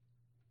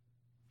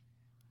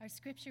Our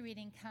scripture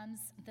reading comes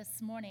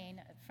this morning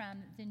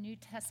from the New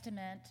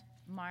Testament,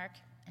 Mark,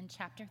 in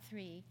chapter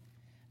 3,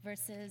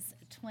 verses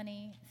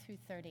 20 through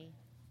 30.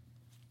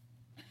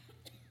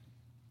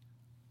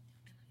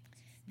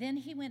 Then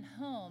he went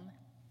home,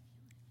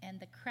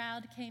 and the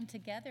crowd came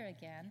together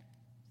again,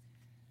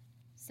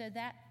 so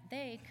that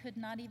they could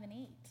not even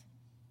eat.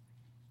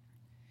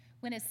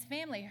 When his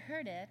family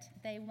heard it,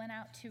 they went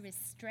out to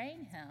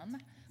restrain him,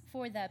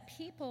 for the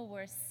people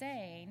were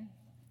saying,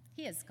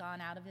 "He has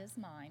gone out of his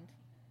mind."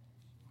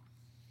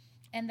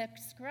 And the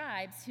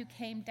scribes who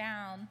came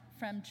down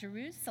from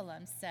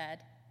Jerusalem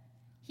said,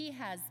 "He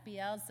has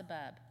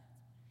Beelzebub,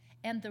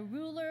 and the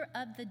ruler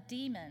of the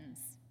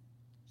demons,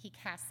 he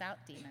casts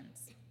out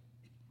demons."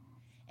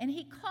 And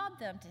he called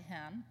them to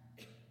him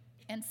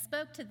and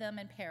spoke to them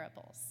in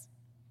parables.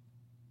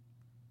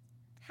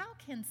 "How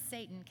can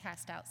Satan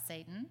cast out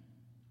Satan?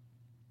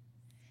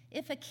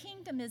 If a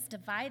kingdom is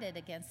divided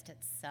against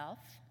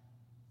itself,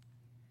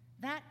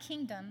 that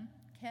kingdom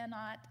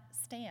cannot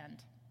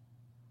stand.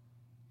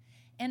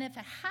 And if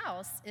a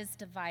house is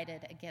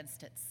divided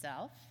against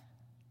itself,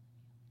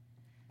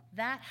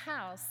 that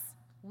house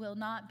will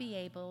not be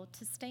able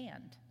to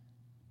stand.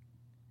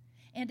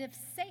 And if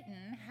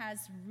Satan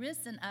has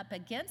risen up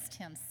against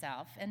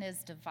himself and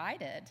is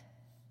divided,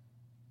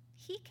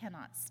 he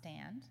cannot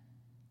stand,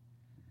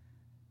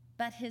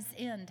 but his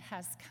end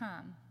has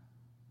come.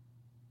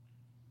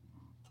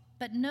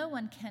 But no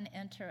one can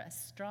enter a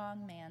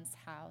strong man's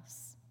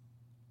house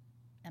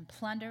and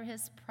plunder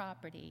his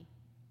property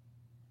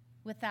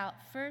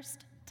without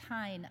first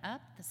tying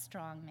up the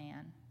strong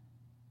man.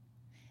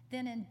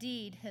 Then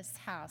indeed his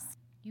house,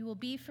 you will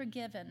be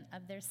forgiven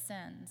of their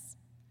sins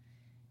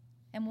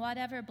and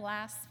whatever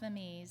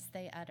blasphemies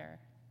they utter.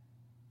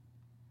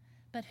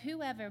 But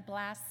whoever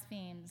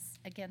blasphemes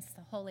against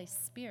the Holy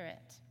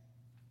Spirit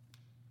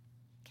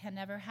can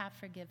never have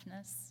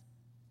forgiveness,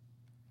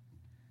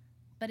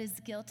 but is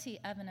guilty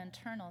of an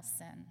eternal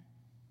sin.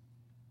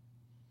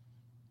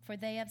 For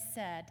they have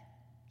said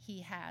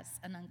he has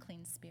an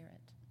unclean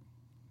spirit."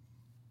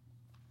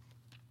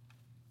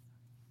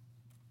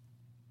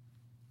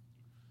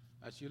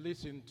 As you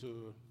listen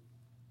to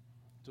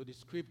the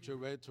scripture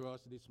read to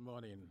us this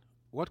morning,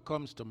 what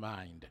comes to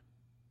mind?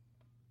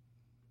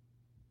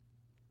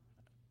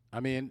 I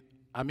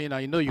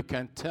know you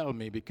can't tell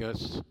me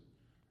because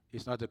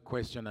it's not a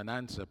question and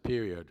answer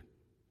period.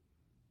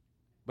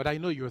 But I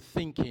know you're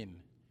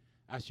thinking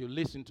as you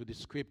listen to the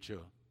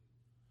scripture,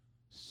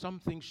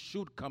 something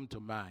should come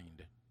to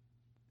mind.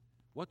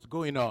 What's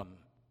going on?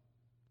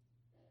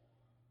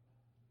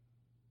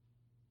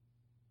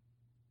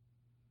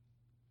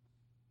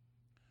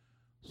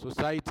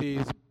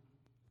 Society's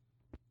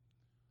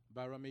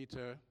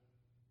barometer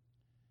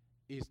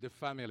is the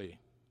family,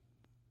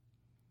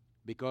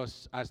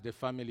 because as the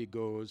family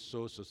goes,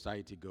 so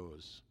society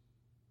goes.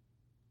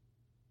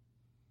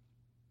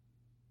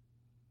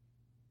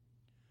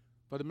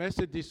 For the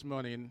message this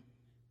morning,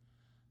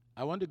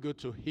 I want to go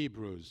to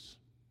Hebrews.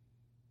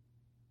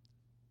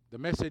 The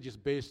message is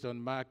based on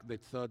Mark, the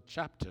 3rd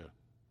chapter,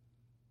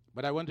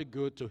 but I want to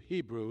go to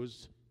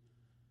Hebrews,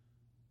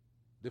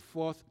 the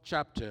 4th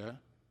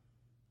chapter,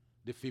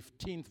 the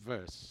 15th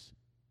verse,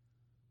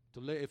 to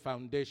lay a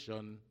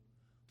foundation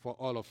for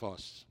all of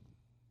us.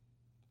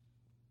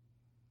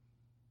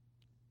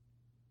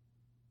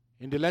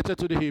 In the letter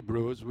to the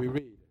Hebrews, we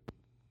read,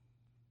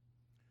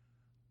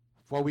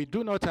 "For we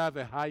do not have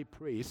a high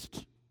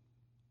priest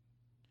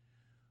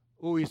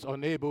who is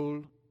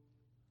unable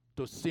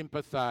to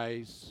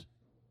sympathize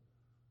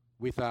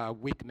with our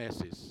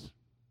weaknesses,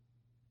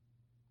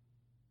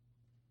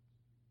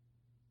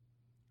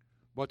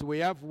 but we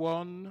have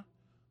one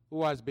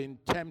who has been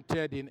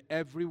tempted in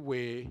every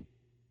way,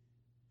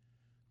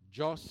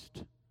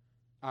 just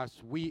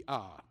as we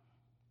are,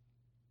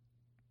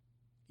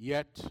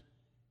 yet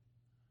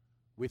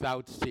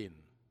without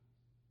sin."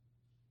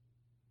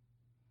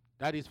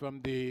 That is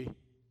from the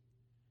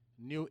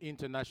New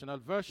International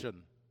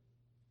Version.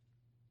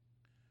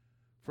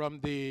 From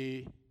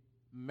the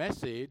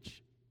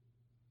Message,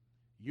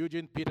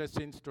 Eugene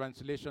Peterson's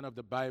translation of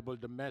the Bible,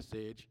 the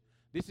Message,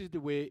 this is the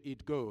way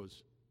it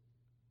goes.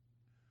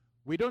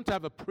 "We don't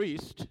have a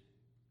priest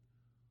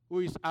who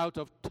is out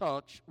of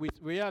touch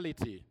with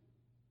reality.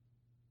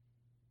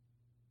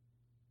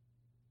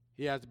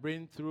 He has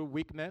been through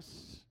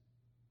weakness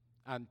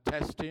and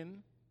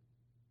testing,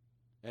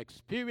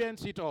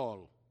 experienced it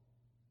all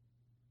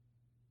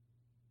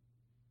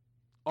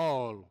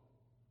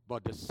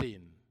but the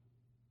sin."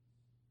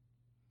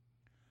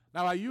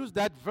 Now, I use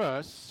that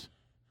verse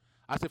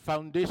as a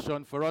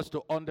foundation for us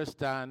to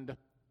understand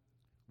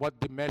what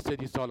the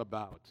message is all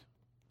about.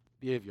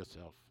 Behave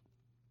yourself.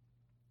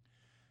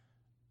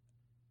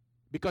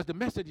 Because the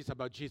message is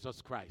about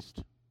Jesus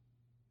Christ.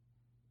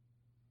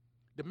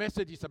 The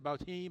message is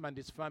about him and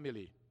his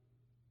family.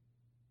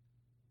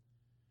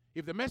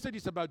 If the message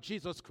is about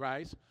Jesus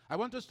Christ, I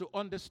want us to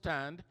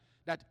understand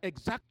that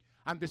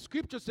and the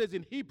scripture says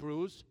in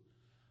Hebrews,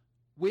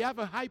 we have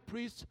a high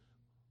priest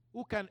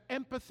who can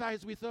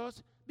empathize with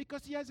us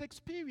because he has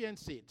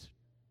experienced it.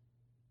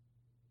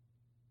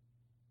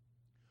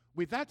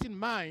 With that in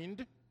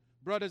mind,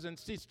 brothers and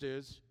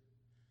sisters,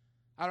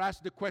 I'll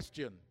ask the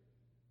question,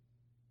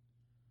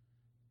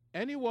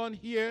 anyone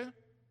here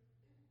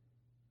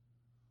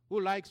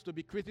who likes to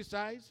be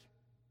criticized?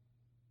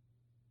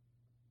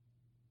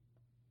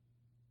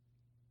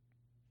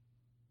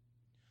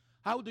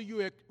 How do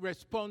you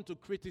respond to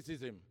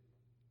criticism?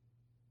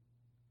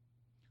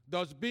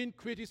 Does being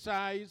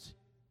criticized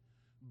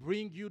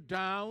bring you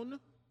down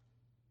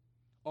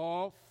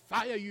or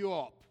fire you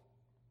up?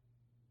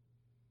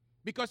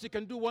 Because you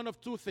can do one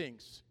of two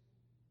things.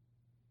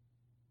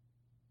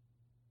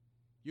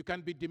 You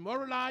can be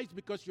demoralized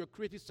because you're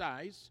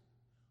criticized,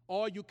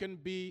 or you can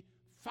be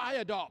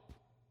fired up.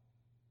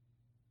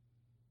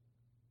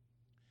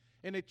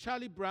 In a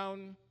Charlie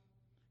Brown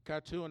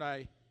cartoon,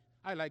 I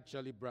like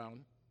Charlie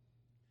Brown,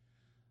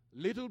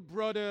 little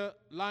brother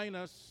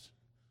Linus,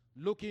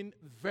 looking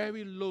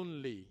very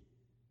lonely,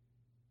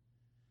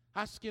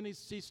 asking his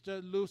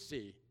sister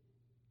Lucy,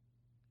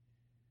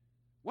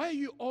 "Why are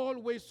you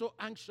always so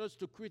anxious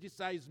to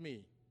criticize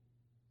me?"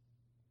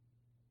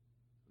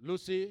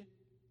 Lucy,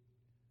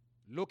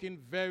 looking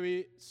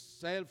very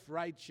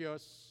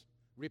self-righteous,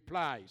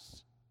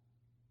 replies,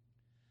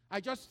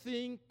 "I just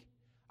think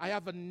I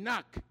have a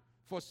knack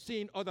for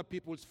seeing other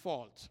people's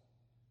fault."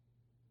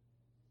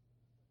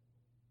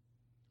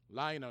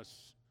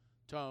 Linus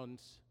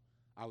turns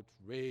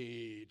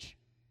outraged.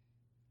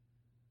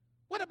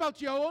 "What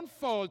about your own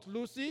fault,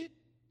 Lucy?"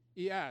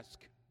 he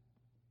asked.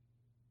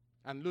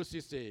 And Lucy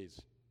says,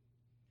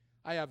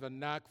 "I have a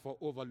knack for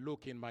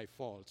overlooking my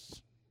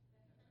faults."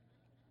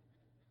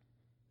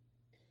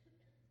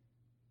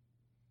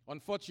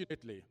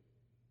 Unfortunately,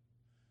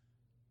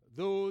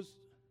 those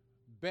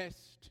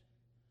best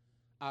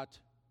at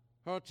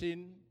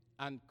hurting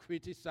and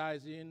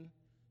criticizing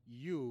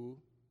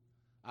you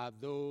are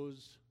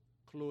those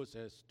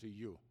closest to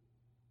you.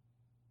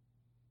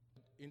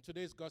 In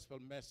today's gospel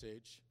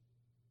message,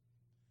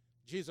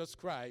 Jesus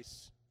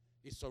Christ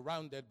is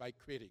surrounded by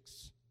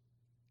critics.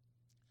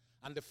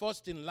 And the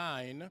first in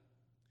line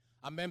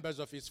are members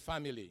of his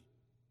family.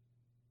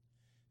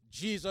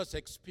 Jesus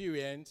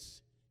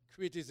experienced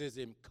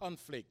criticism,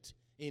 conflict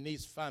in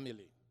his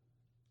family.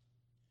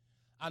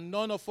 And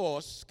none of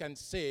us can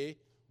say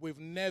we've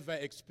never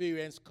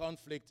experienced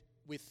conflict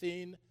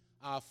within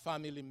our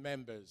family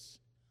members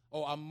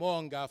or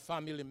among our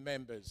family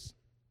members.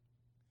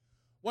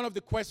 One of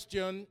the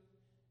questions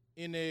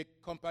in a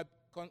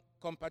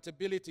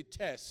compatibility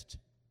test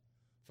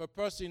for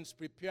persons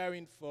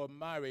preparing for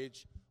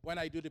marriage, when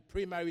I do the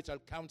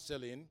premarital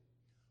counseling,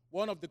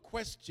 one of the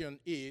questions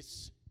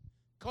is,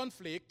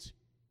 conflict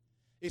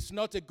is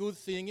not a good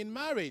thing in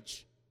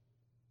marriage.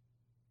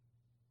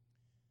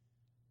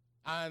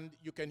 And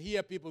you can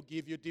hear people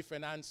give you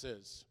different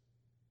answers.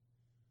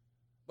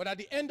 But at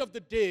the end of the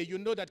day, you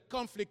know that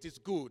conflict is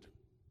good.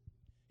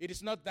 It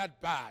is not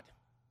that bad.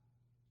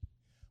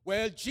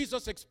 Well,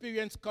 Jesus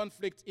experienced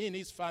conflict in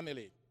his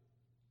family.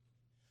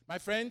 My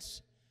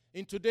friends,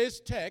 in today's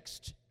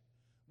text,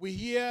 we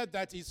hear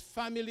that his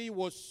family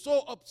was so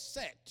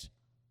upset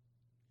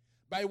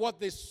by what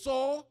they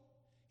saw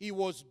he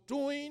was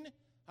doing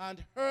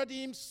and heard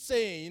him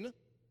saying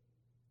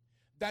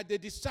that they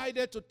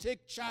decided to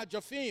take charge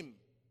of him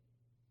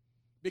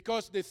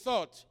because they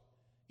thought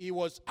he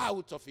was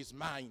out of his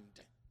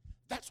mind.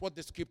 That's what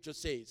the scripture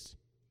says.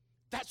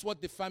 That's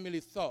what the family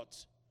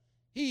thought.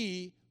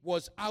 He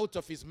was out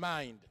of his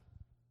mind.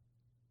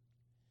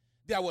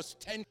 There was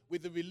tension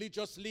with the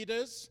religious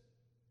leaders,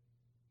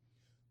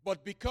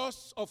 but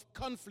because of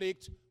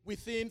conflict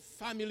within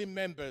family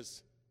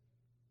members,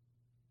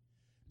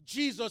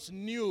 Jesus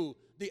knew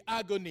the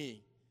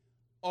agony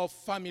of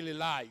family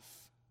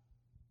life.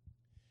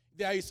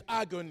 There is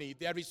agony,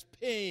 there is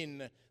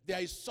pain,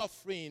 there is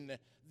suffering,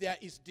 there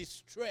is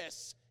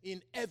distress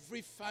in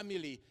every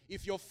family.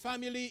 If your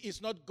family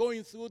is not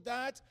going through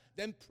that,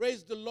 then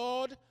praise the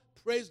Lord,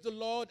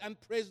 and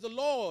praise the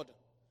Lord.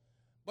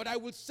 But I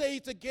will say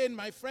it again,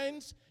 my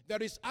friends,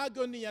 there is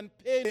agony and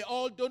pain. They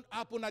all don't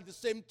happen at the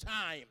same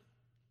time,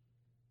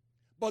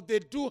 but they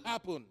do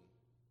happen.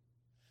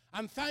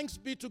 And thanks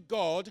be to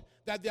God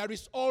that there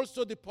is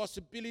also the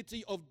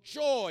possibility of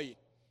joy,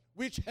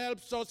 which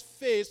helps us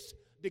face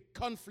the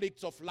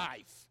conflicts of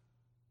life.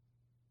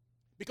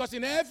 Because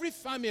in every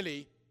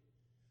family,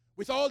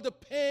 with all the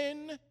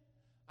pain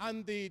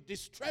and the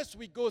distress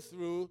we go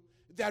through,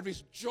 there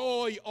is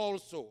joy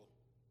also.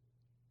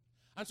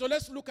 And so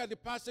let's look at the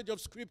passage of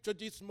Scripture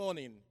this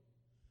morning.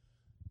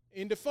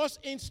 In the first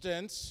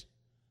instance,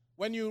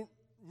 when you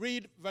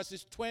read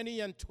verses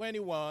 20 and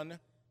 21,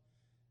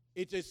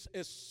 it is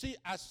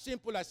as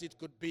simple as it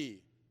could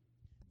be.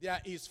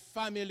 There is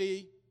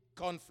family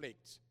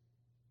conflict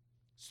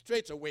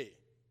straight away.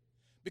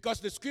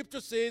 Because the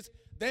scripture says,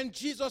 then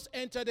Jesus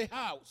entered the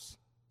house.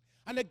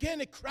 And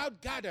again a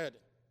crowd gathered,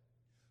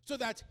 so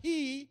that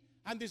he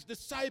and his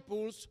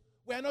disciples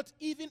were not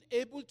even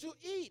able to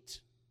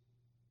eat.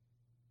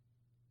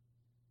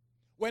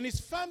 When his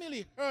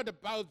family heard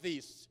about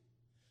this,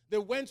 they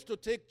went to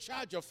take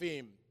charge of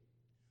him,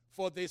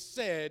 for they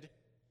said,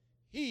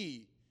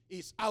 he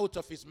is out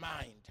of his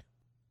mind.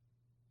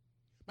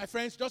 My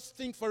friends, just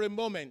think for a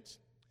moment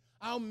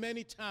how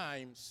many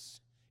times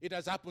it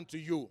has happened to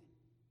you.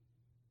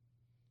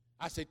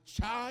 As a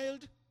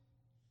child,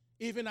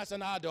 even as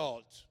an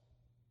adult.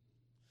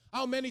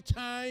 How many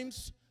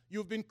times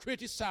you've been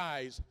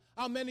criticized.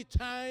 How many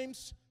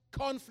times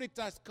conflict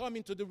has come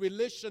into the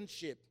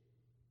relationship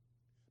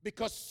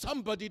because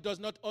somebody does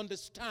not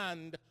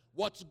understand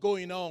what's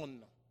going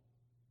on.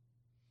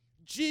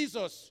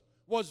 Jesus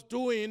was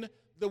doing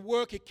the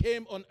work he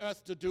came on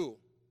earth to do.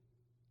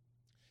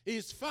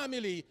 His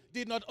family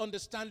did not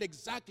understand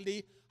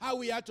exactly how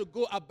he had to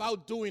go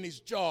about doing his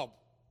job.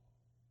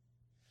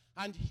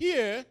 And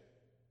here,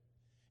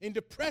 in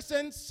the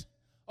presence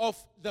of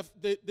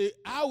the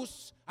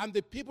house and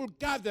the people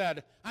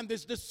gathered and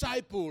his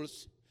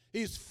disciples,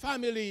 his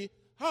family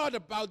heard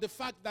about the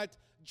fact that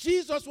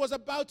Jesus was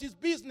about his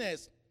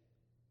business.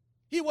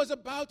 He was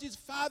about his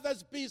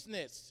Father's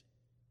business.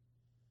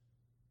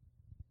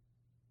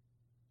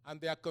 And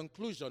their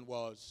conclusion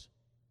was,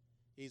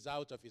 he's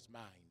out of his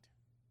mind.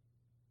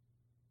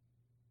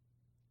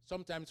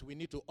 Sometimes we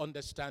need to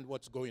understand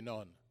what's going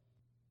on.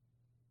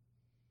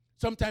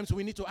 Sometimes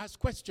we need to ask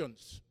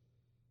questions.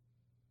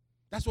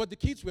 That's what the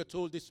kids were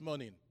told this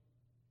morning.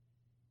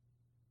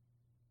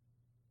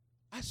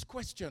 Ask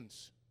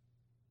questions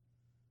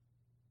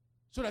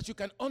so that you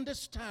can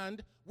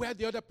understand where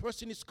the other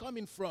person is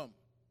coming from.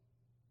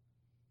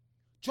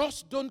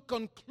 Just don't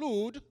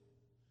conclude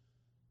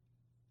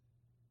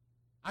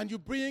and you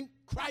bring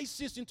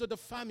crisis into the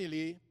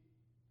family,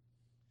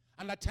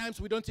 and at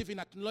times we don't even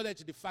acknowledge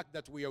the fact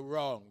that we are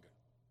wrong.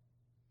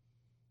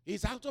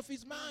 He's out of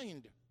his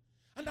mind.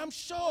 And I'm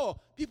sure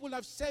people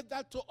have said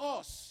that to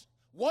us,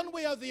 one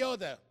way or the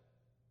other.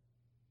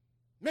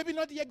 Maybe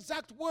not the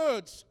exact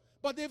words,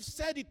 but they've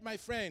said it, my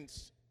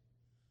friends.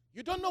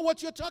 You don't know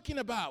what you're talking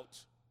about.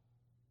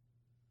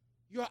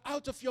 You're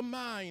out of your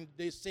mind,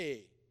 they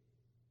say.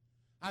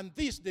 And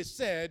this, they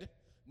said,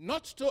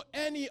 not to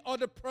any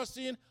other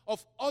person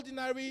of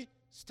ordinary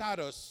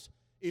status.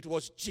 It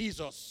was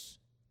Jesus.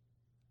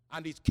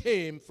 And it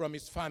came from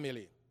his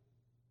family.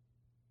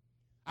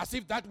 As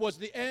if that was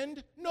the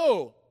end?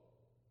 No.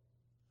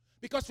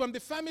 Because from the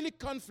family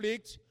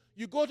conflict,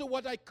 you go to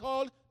what I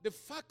call the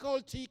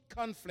faculty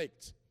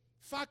conflict.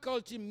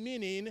 Faculty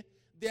meaning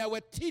there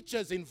were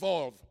teachers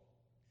involved.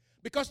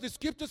 Because the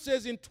scripture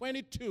says in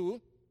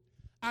 22,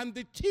 and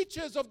the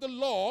teachers of the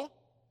law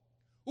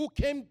who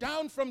came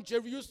down from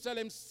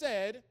Jerusalem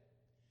said,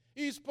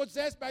 he is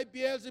possessed by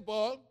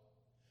Beelzebul,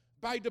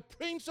 by the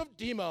prince of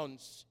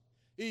demons.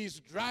 He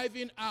is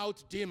driving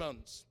out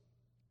demons.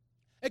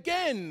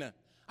 Again,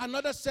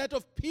 another set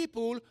of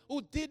people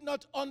who did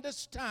not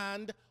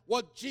understand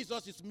what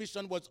Jesus'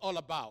 mission was all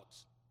about.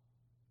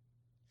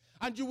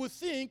 And you would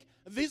think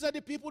these are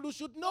the people who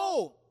should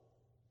know.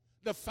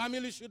 The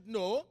family should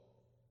know.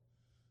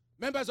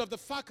 Members of the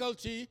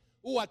faculty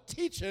who are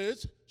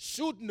teachers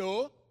should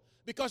know,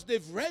 because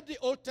they've read the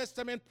Old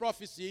Testament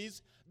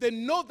prophecies. They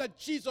know that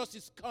Jesus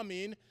is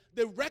coming.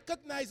 They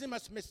recognize him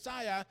as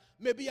Messiah.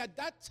 Maybe at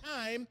that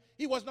time,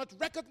 he was not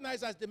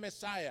recognized as the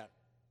Messiah.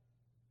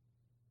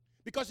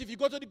 Because if you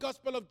go to the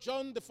Gospel of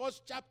John, the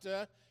 1st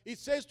chapter, it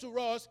says to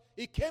us,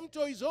 he came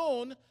to his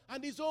own,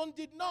 and his own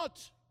did not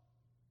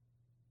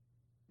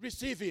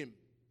receive him.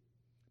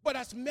 But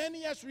as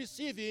many as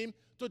received him,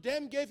 to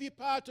them gave he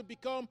power to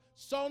become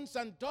sons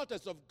and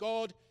daughters of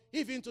God,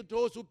 even to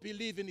those who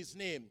believe in his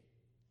name.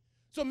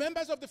 So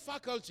members of the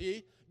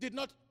faculty did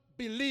not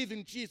believe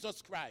in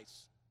Jesus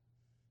Christ.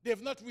 They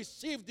have not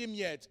received him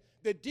yet.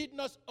 They did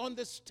not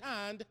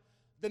understand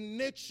the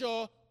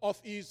nature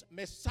of his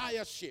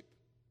messiahship.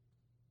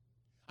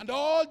 And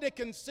all they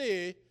can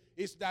say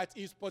is that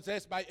he's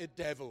possessed by a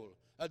devil.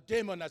 A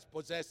demon has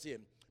possessed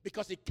him.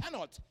 Because he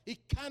cannot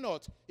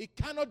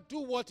do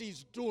what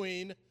he's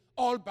doing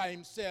all by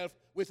himself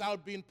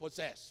without being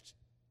possessed.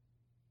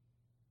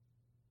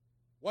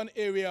 One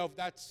area of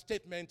that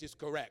statement is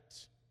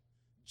correct.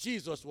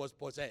 Jesus was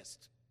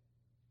possessed.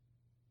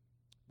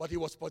 But he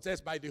was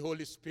possessed by the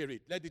Holy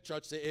Spirit. Let the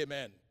church say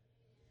amen.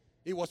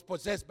 He was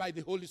possessed by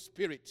the Holy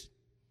Spirit.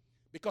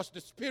 Because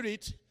the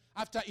Spirit,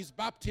 after his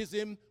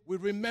baptism, we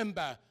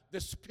remember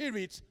the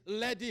Spirit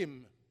led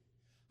him.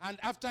 And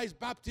after his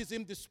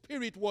baptism, the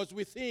Spirit was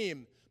with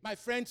him. My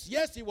friends,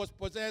 yes, he was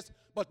possessed,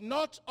 but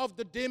not of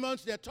the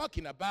demons they're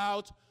talking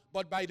about,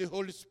 but by the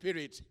Holy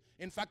Spirit.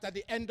 In fact, at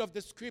the end of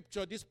the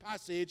scripture, this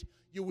passage,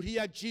 you will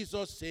hear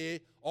Jesus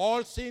say,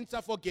 all sins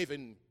are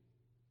forgiven.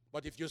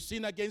 But if you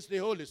sin against the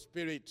Holy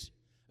Spirit,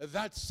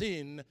 that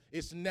sin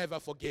is never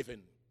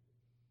forgiven.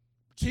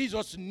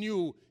 Jesus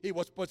knew he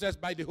was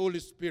possessed by the Holy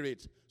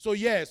Spirit. So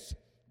yes,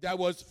 there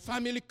was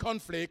family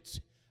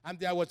conflict and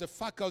there was a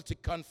faculty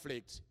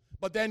conflict.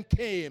 But then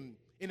came,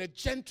 in a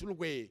gentle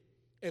way,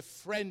 a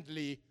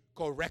friendly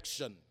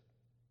correction.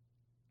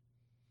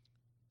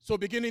 So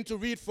beginning to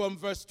read from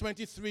verse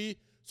 23,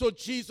 so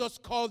Jesus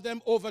called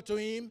them over to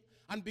him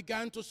and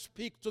began to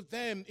speak to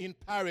them in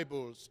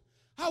parables.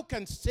 How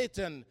can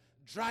Satan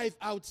drive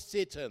out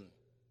Satan?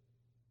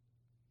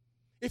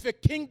 If a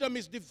kingdom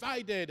is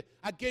divided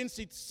against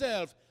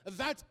itself,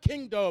 that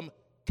kingdom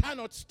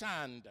cannot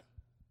stand.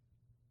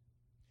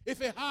 If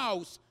a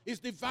house is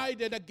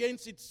divided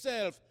against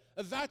itself,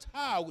 that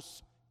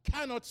house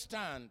cannot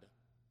stand.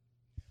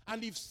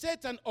 And if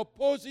Satan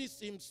opposes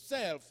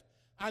himself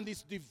and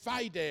is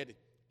divided,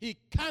 he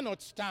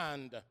cannot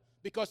stand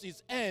because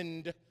his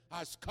end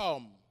has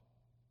come.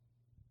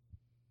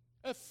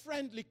 A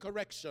friendly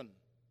correction.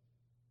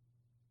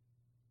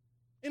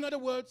 In other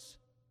words,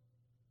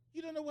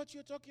 you don't know what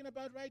you're talking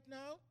about right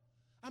now?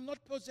 I'm not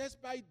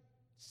possessed by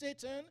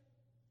Satan.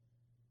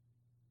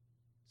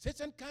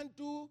 Satan can't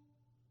do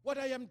what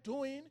I am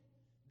doing,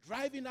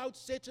 driving out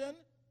Satan.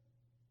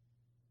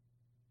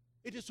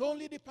 It is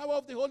only the power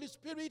of the Holy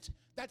Spirit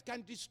that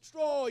can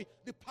destroy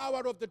the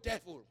power of the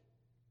devil.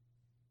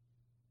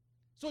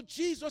 So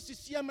Jesus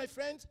is here, my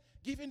friends,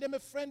 giving them a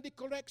friendly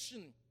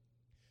correction.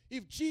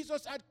 If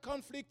Jesus had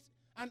conflict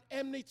and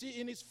enmity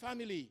in his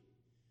family,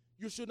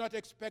 you should not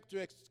expect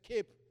to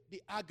escape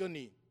the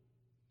agony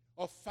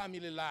of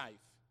family life.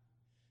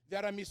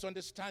 There are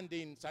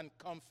misunderstandings and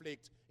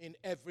conflict in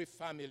every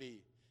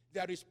family.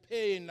 There is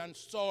pain and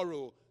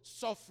sorrow,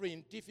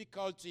 suffering,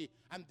 difficulty,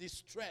 and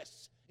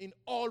distress in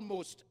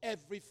almost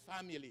every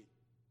family.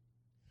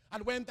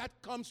 And when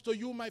that comes to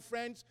you, my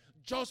friends,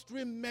 just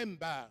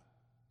remember,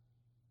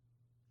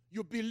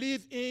 you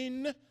believe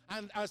in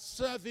and are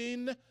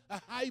serving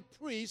a high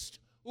priest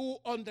who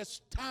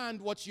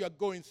understands what you are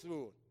going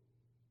through.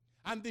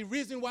 And the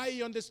reason why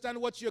he understands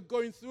what you're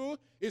going through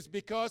is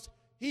because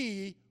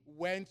he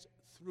went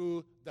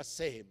through the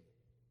same.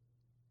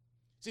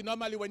 See,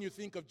 normally when you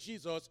think of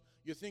Jesus,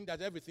 you think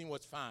that everything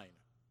was fine.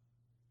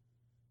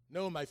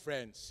 No, my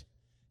friends.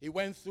 He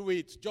went through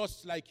it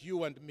just like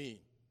you and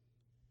me.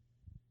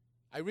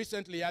 I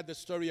recently had the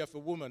story of a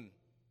woman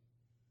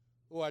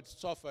who had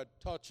suffered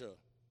torture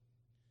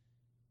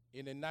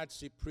in a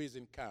Nazi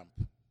prison camp,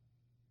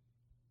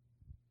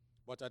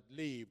 but had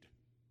lived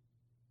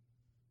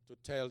to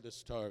tell the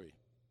story.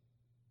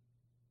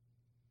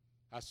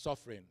 Her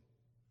suffering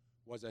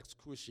was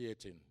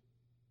excruciating,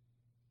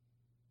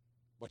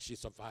 but she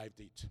survived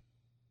it.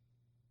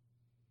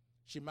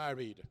 She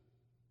married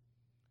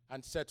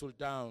and settled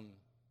down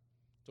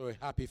to a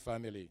happy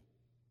family.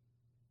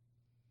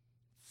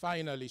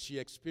 Finally, she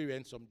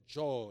experienced some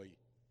joy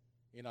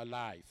in her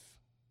life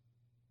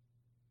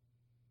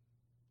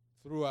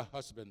through her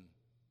husband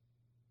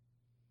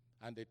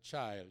and a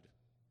child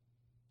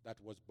that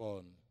was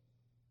born.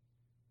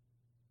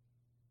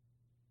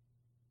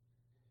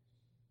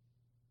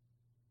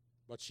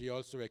 But she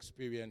also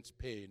experienced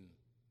pain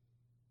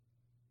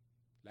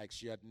like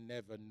she had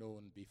never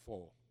known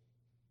before.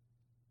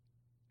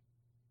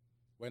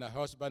 When her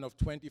husband of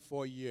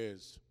 24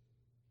 years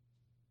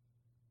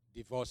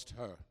divorced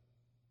her,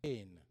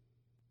 pain.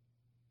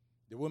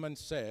 The woman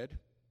said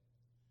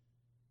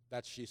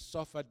that she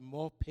suffered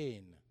more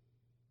pain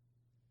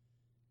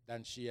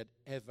than she had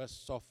ever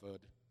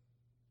suffered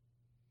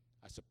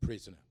as a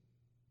prisoner.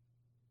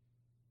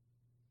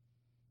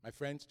 My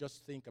friends,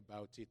 just think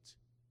about it.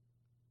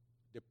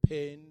 The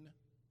pain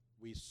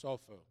we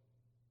suffer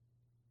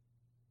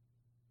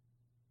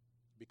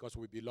because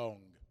we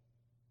belong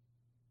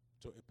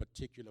to a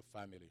particular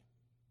family.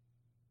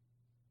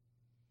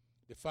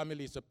 The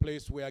family is a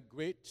place where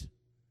great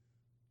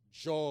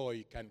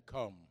joy can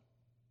come.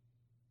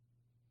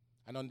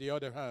 And on the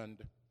other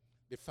hand,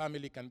 the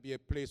family can be a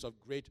place of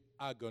great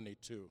agony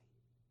too.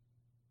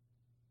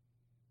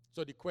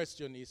 So the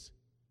question is,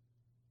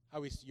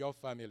 how is your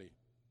family?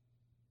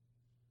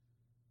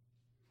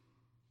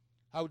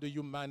 How do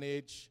you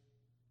manage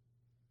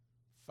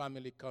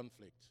family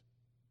conflict?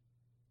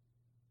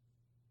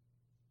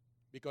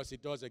 Because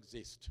it does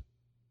exist.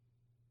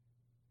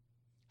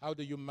 How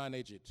do you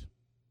manage it?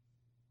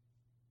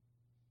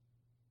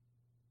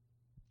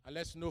 And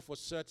let's know for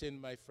certain,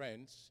 my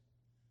friends,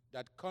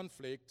 that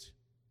conflict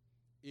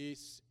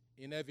is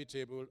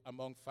inevitable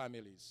among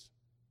families.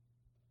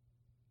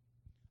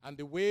 And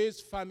the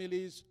ways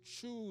families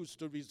choose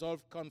to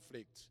resolve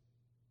conflict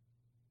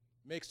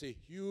makes a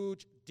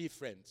huge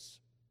difference.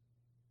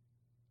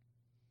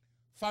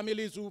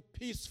 Families who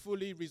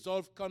peacefully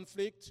resolve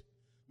conflict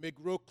may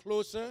grow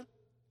closer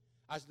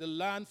as they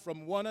learn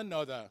from one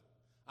another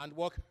and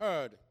work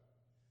hard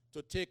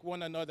to take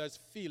one another's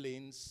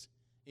feelings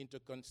into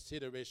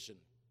consideration.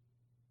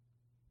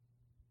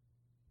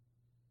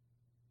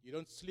 You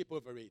don't slip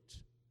over it.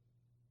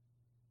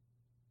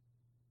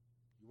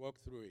 You walk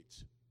through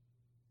it.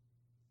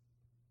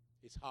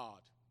 It's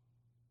hard.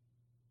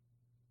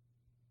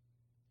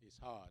 It's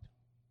hard.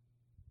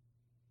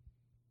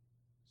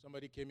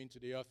 Somebody came into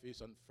the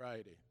office on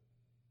Friday.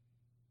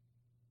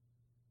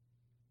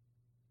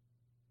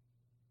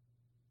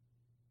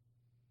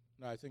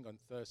 No, I think on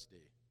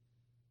Thursday.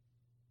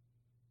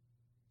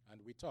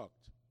 And we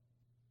talked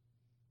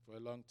for a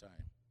long time.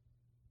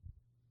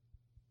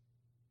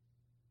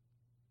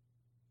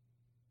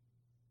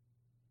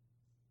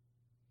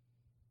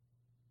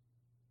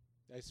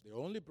 That's the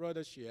only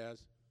brother she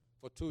has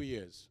for 2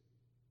 years.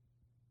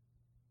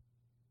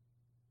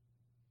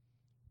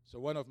 So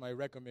one of my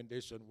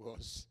recommendations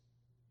was,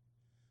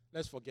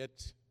 let's forget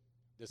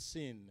the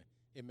sin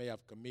he may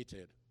have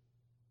committed.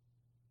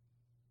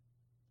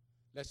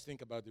 Let's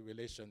think about the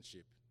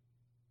relationship.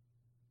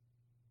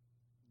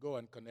 Go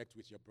and connect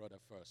with your brother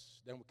first.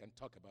 Then we can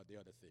talk about the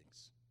other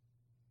things.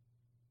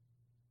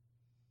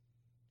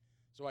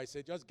 So I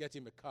said, just get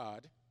him a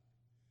card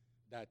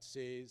that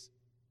says,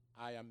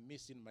 I am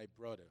missing my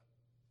brother.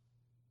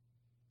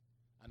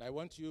 And I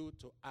want you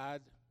to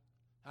add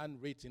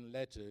handwritten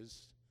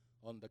letters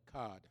on the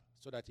card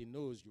so that he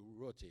knows you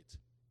wrote it,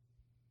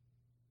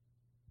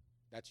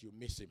 that you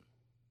miss him.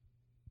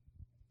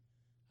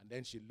 And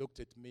then she looked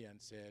at me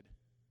and said,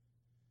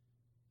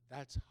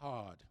 that's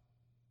hard.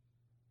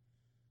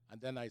 And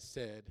then I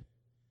said,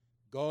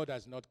 God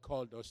has not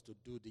called us to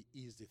do the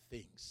easy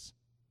things.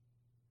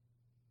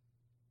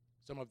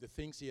 Some of the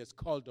things he has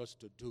called us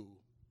to do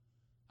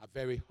are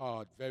very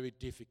hard, very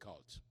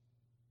difficult.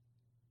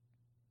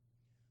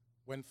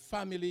 When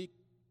family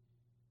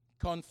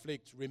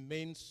conflict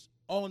remains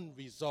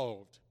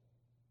unresolved,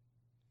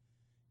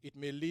 it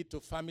may lead to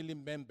family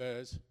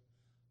members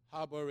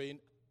harboring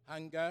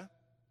anger,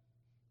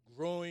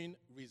 growing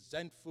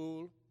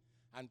resentful,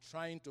 and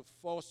trying to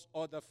force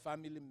other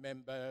family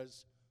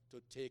members to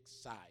take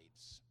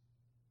sides.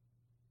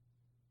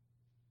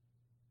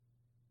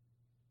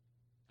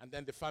 And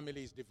then the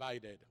family is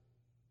divided.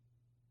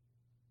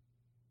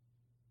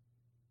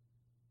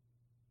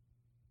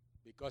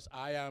 Because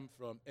I am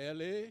from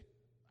LA,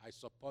 I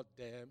support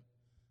them.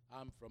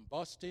 I'm from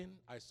Boston,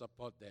 I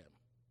support them.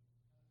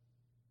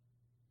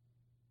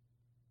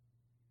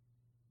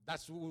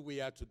 That's who we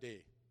are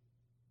today.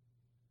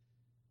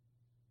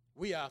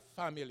 We are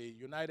family,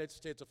 United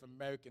States of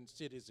American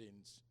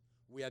citizens.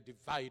 We are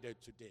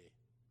divided today.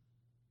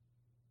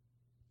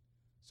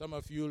 Some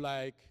of you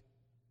like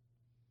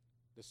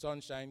the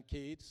sunshine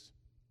kids.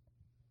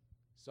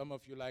 Some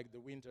of you like the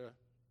winter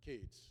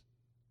kids.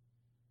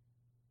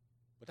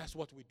 But that's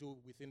what we do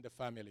within the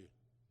family.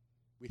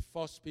 We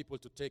force people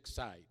to take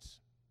sides.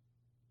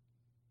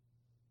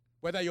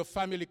 Whether your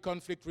family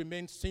conflict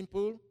remains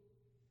simple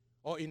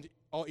or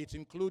it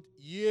includes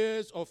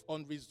years of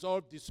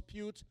unresolved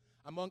dispute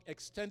among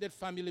extended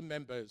family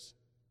members,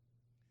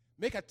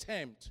 make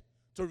attempt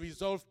to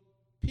resolve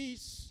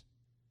peace,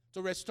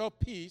 to restore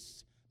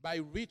peace by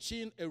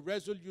reaching a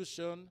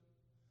resolution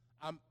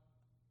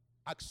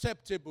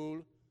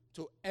acceptable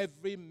to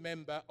every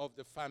member of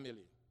the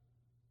family.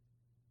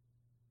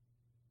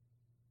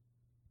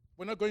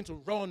 We're not going to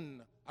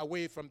run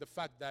away from the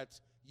fact that,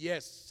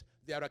 yes,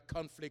 there are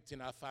conflicts in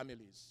our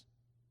families.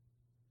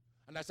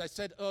 And as I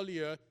said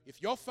earlier,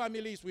 if your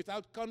family is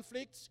without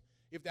conflict,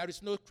 if there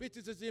is no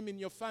criticism in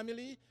your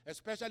family,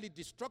 especially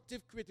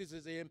destructive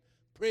criticism,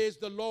 praise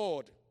the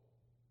Lord.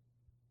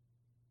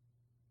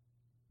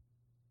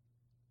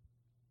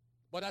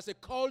 But as a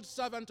called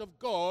servant of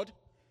God,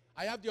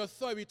 I have the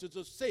authority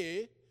to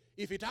say,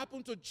 if it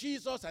happened to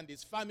Jesus and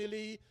his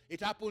family,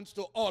 it happens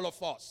to all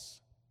of us.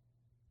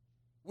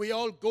 We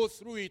all go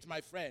through it, my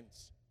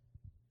friends.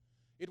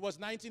 It was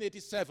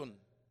 1987.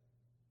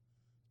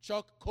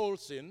 Chuck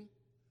Colson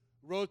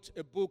wrote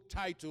a book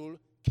titled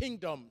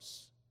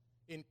Kingdoms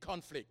in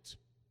Conflict.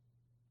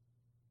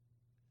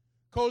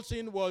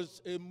 Colson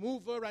was a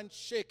mover and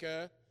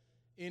shaker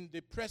in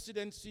the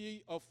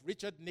presidency of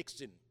Richard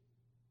Nixon.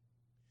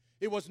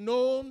 He was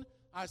known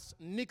as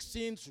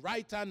Nixon's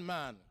right-hand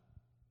man,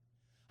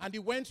 and he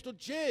went to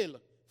jail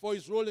for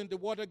his role in the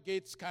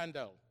Watergate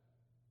scandal.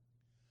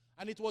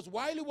 And it was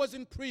while he was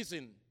in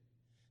prison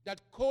that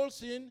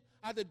Colson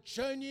had a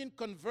genuine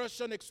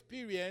conversion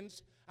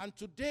experience, and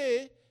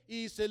today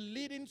he is a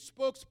leading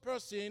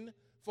spokesperson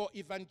for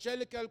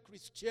evangelical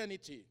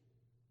Christianity.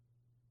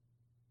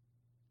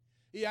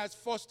 He has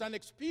first an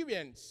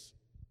experience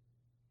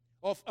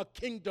of a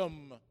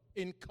kingdom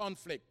in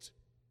conflict.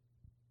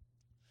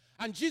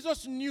 And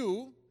Jesus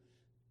knew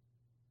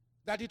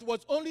that it was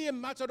only a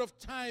matter of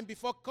time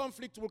before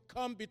conflict would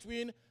come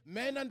between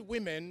men and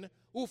women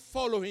who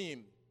follow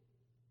him.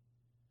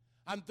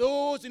 And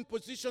those in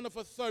position of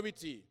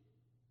authority.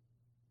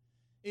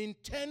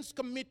 Intense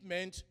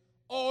commitment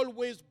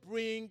always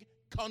bring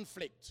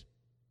conflict.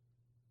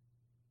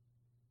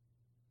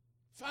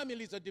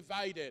 Families are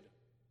divided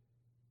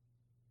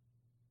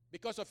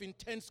because of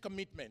intense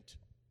commitment.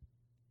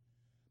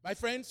 My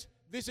friends,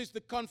 this is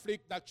the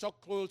conflict that Chuck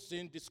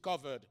Colson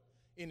discovered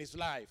in his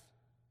life.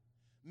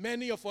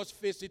 Many of us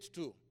face it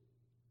too.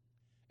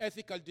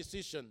 Ethical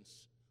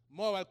decisions,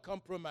 moral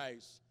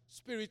compromise,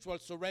 spiritual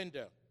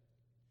surrender.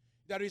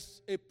 There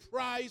is a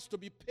price to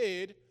be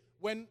paid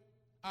when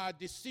our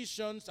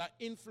decisions are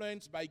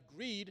influenced by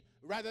greed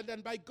rather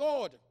than by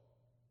God.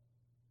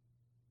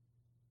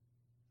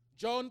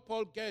 John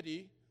Paul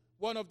Getty,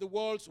 one of the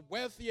world's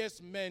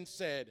wealthiest men,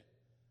 said,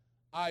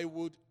 I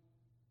would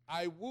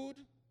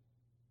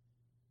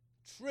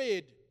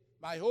trade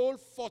my whole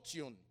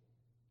fortune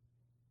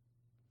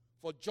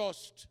for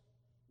just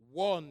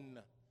one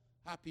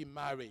happy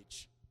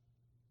marriage.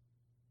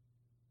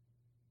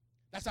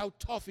 That's how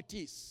tough it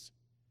is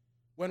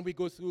when we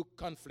go through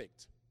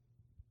conflict.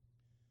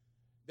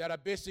 there are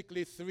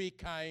basically three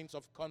kinds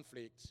of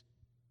conflict.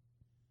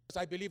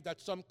 I believe that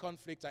some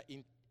conflicts are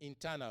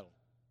internal.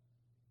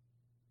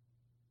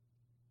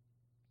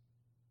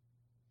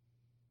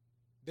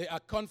 There are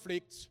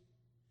conflicts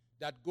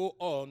that go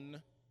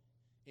on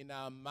in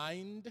our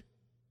mind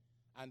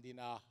and in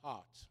our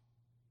heart.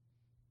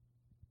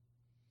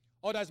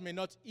 Others may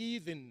not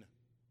even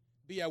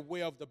be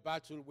aware of the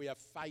battle we are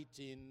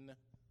fighting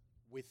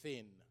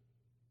within.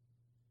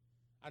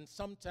 And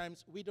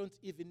sometimes we don't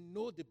even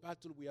know the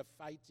battle we are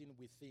fighting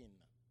within.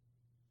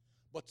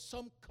 But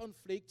some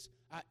conflicts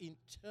are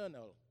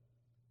internal.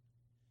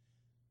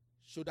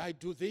 Should I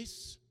do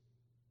this?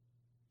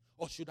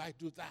 Or should I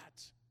do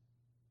that?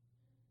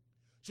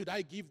 Should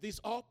I give this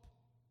up?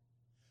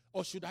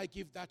 Or should I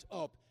give that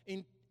up?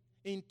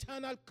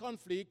 Internal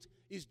conflict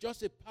is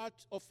just a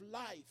part of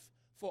life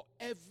for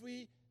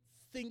every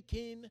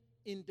thinking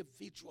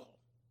individual.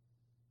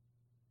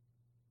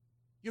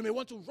 You may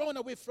want to run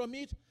away from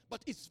it,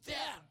 but it's there.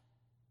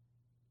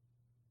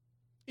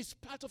 It's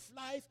part of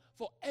life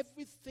for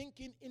every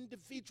thinking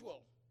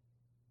individual.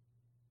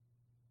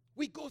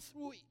 We go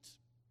through it.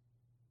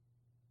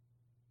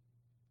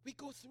 We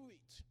go through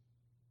it.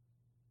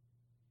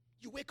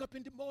 You wake up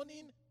in the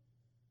morning.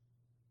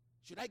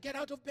 Should I get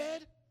out of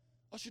bed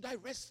or should I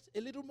rest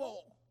a little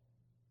more?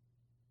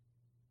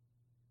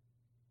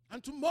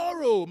 And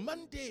tomorrow,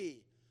 Monday,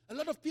 a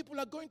lot of people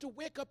are going to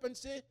wake up and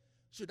say,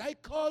 should I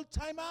call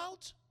time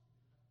out?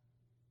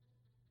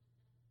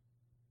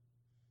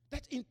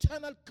 That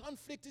internal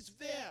conflict is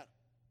there.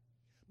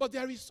 But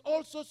there is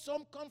also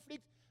some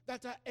conflict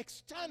that are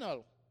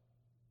external.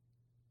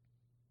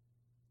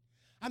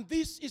 And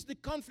this is the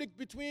conflict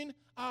between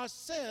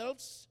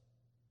ourselves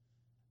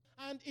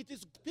and it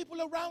is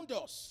people around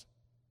us.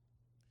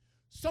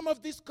 Some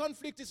of this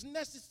conflict is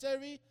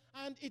necessary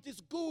and it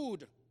is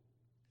good.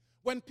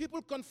 When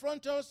people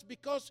confront us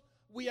because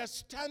we are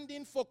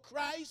standing for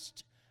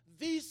Christ,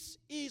 this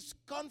is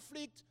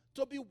conflict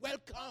to be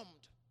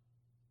welcomed.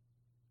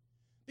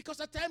 Because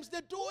at times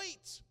they do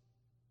it.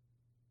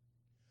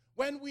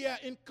 When we are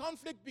in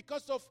conflict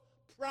because of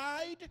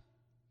pride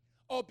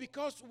or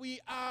because we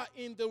are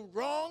in the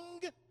wrong,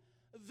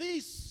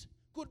 this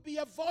could be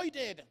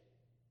avoided.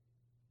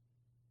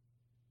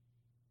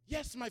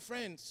 Yes, my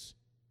friends,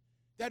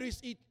 there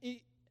is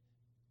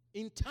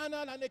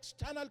internal and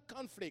external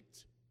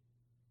conflict.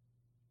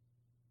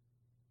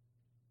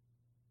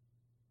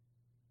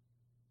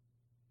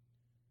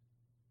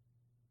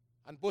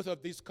 And both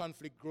of these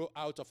conflicts grow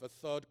out of a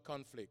third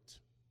conflict.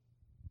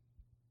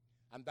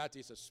 And that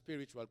is a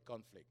spiritual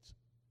conflict.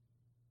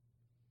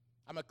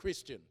 I'm a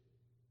Christian.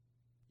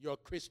 You're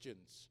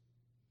Christians.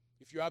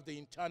 If you have the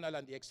internal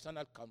and the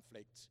external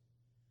conflict,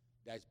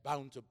 there is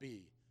bound to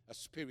be a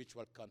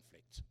spiritual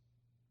conflict.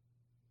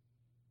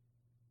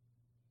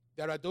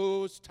 There are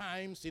those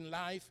times in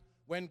life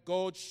when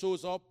God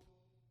shows up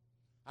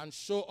and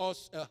shows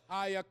us a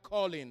higher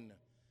calling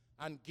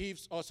and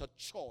gives us a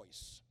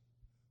choice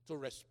to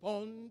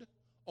respond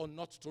or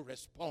not to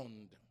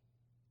respond.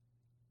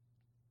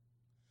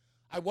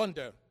 I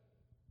wonder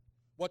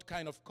what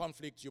kind of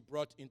conflict you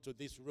brought into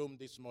this room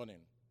this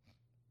morning.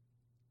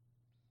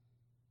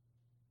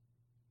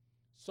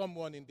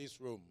 Someone in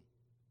this room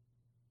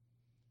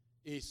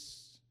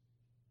is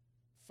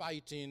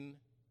fighting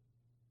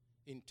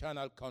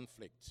internal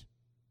conflict.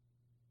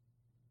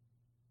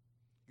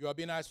 You are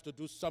being asked to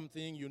do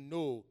something you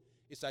know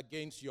is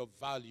against your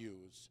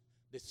values.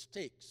 The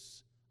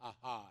stakes are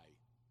high.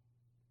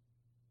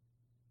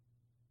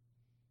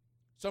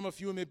 Some of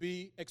you may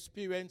be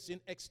experiencing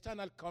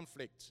external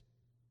conflict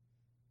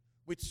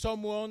with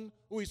someone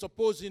who is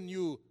opposing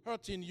you,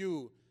 hurting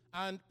you,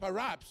 and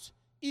perhaps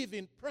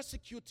even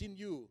persecuting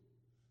you.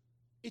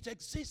 It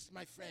exists,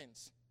 my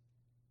friends.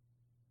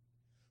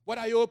 What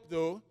I hope,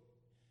 though,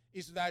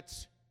 is that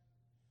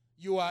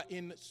you are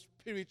in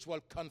spiritual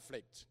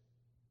conflict.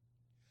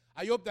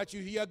 I hope that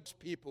you hear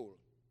people.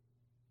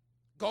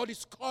 God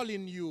is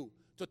calling you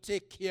to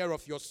take care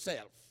of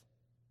yourself.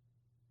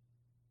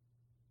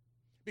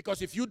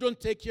 Because if you don't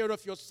take care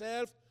of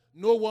yourself,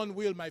 no one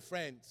will, my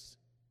friends.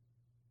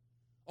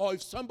 Or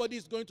if somebody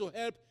is going to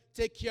help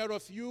take care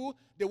of you,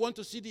 they want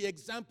to see the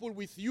example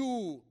with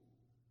you,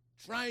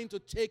 trying to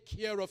take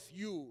care of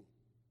you.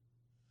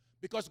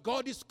 Because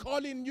God is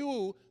calling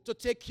you to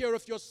take care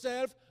of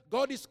yourself.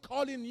 God is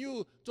calling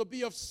you to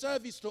be of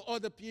service to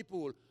other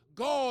people.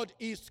 God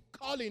is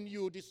calling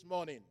you this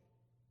morning.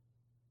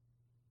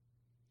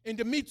 In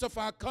the midst of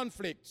our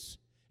conflicts,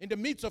 in the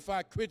midst of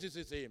our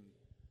criticism,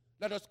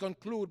 let us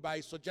conclude by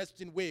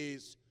suggesting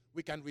ways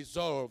we can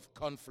resolve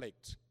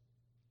conflict.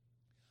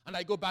 And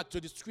I go back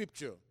to the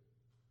scripture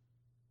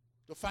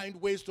to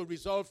find ways to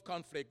resolve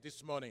conflict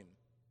this morning.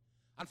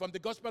 And from the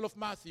Gospel of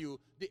Matthew,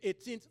 the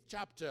 18th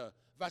chapter,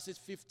 verses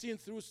 15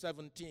 through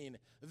 17,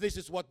 this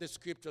is what the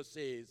scripture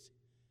says.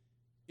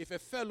 If a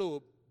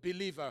fellow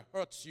believer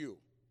hurts you,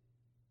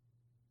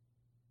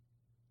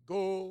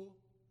 go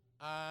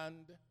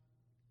and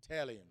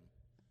tell him.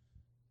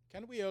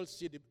 Can we all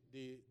see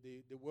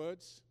the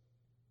words?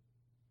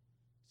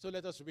 So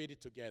let us read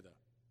it together.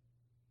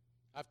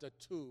 After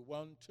 2,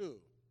 1, 2.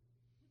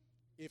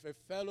 If a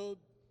fellow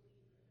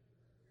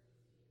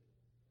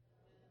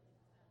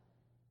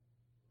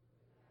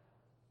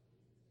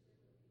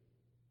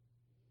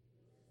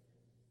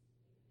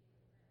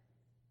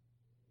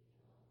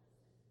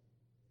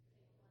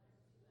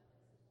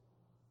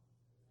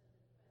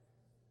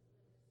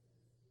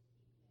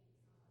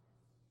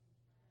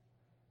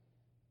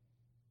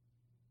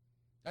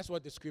That's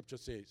what the scripture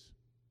says.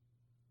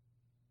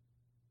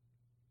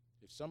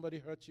 If somebody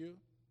hurt you,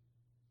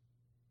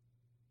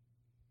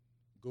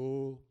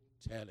 go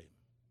tell him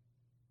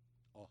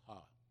or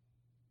her.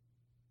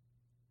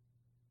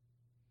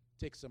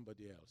 Take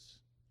somebody else.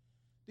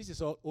 This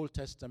is all Old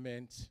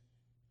Testament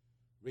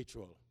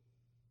ritual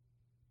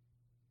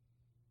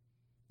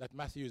that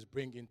Matthew is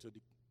bringing to the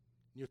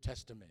New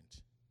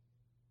Testament.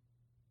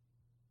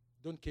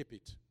 Don't keep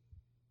it.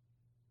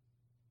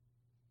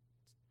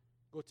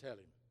 Go tell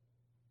him.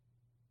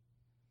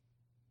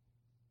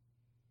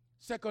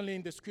 Secondly,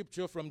 in the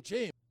scripture from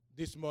James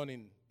this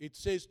morning, it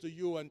says to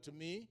you and to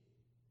me,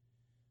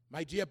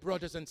 my dear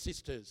brothers and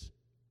sisters,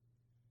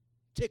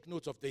 take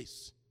note of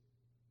this.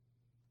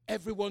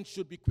 Everyone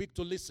should be quick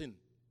to listen,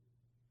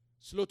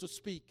 slow to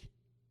speak,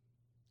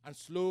 and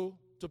slow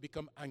to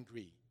become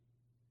angry.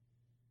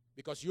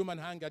 Because human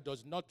anger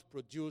does not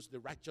produce the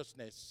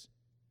righteousness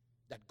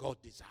that God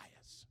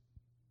desires.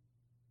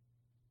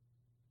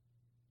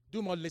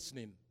 Do more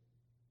listening,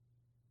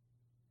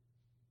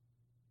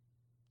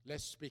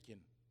 less speaking,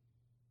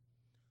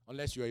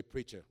 unless you're a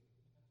preacher.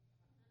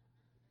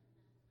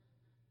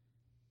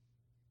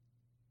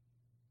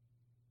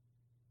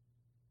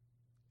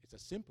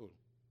 It's a simple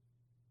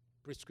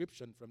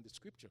prescription from the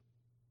scripture.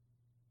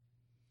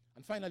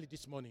 And finally,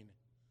 this morning,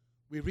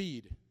 we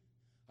read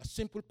a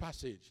simple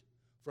passage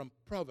from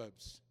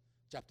Proverbs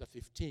chapter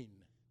 15,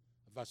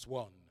 verse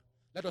 1.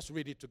 Let us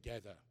read it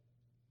together.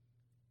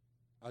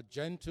 A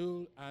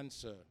gentle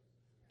answer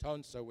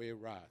turns away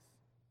wrath,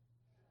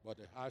 but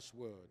a harsh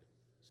word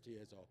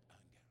stirs up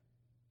anger.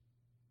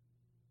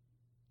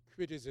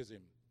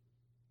 Criticism,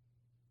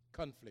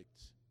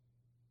 conflict,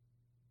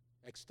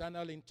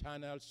 external,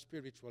 internal,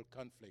 spiritual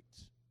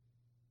conflict.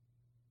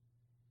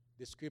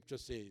 The scripture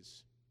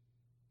says,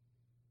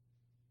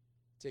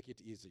 take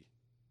it easy.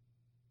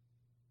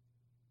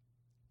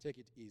 Take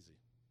it easy.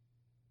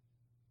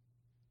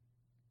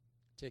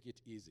 Take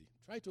it easy.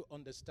 Try to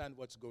understand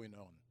what's going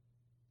on.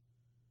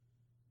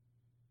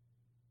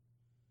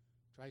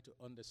 Try to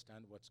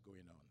understand what's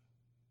going on.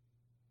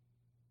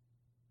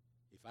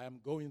 If I am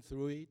going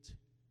through it,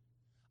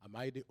 am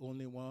I the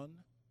only one?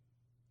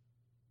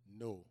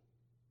 No.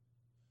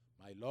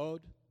 My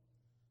Lord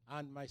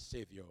and my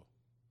Savior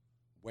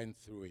went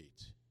through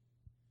it,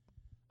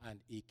 and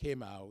he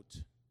came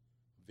out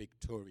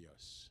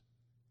victorious.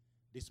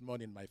 This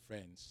morning, my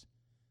friends,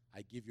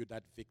 I give you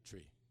that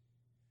victory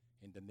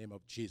in the name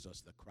of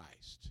Jesus the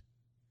Christ.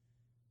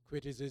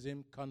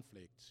 Criticism,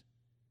 conflict,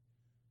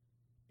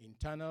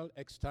 internal,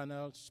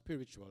 external,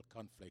 spiritual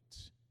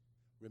conflict.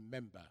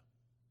 Remember,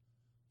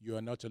 you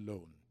are not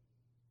alone.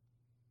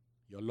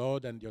 Your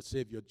Lord and your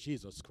Savior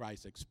Jesus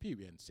Christ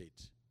experienced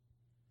it.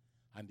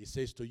 And he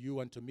says to you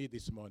and to me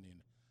this morning,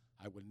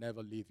 I will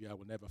never leave you, I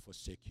will never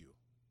forsake you.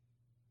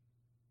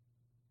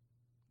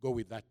 Go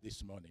with that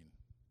this morning.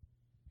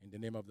 In the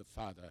name of the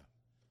Father,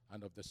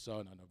 and of the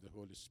Son, and of the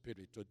Holy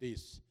Spirit. To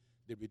this,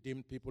 the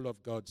redeemed people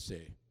of God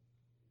say,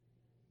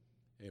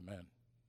 Amen.